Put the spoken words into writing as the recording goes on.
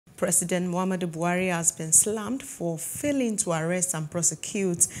President Muhammadu Buhari has been slammed for failing to arrest and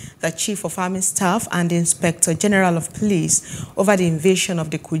prosecute the Chief of Army Staff and the Inspector General of Police over the invasion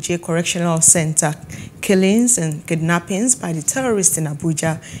of the Kuje Correctional Centre, killings and kidnappings by the terrorists in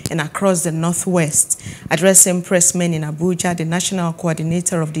Abuja and across the northwest. Addressing pressmen in Abuja, the National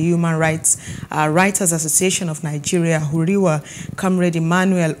Coordinator of the Human Rights Writers Association of Nigeria, HURIWA, Comrade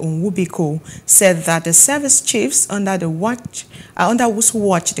Emmanuel Onwubiko, said that the service chiefs under whose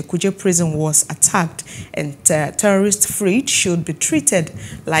watch the Kuje prison was attacked and terrorists freed should be treated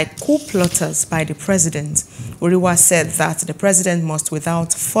like coup plotters by the president. HURIWA said that the president must,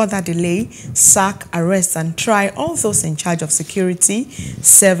 without further delay, sack, arrest and try all those in charge of security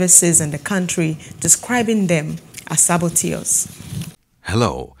services in the country, describing them as saboteurs.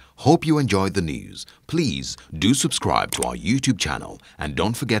 Hello, hope you enjoyed the news. Please do subscribe to our YouTube channel and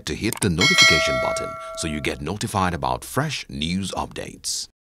don't forget to hit the notification button so you get notified about fresh news updates.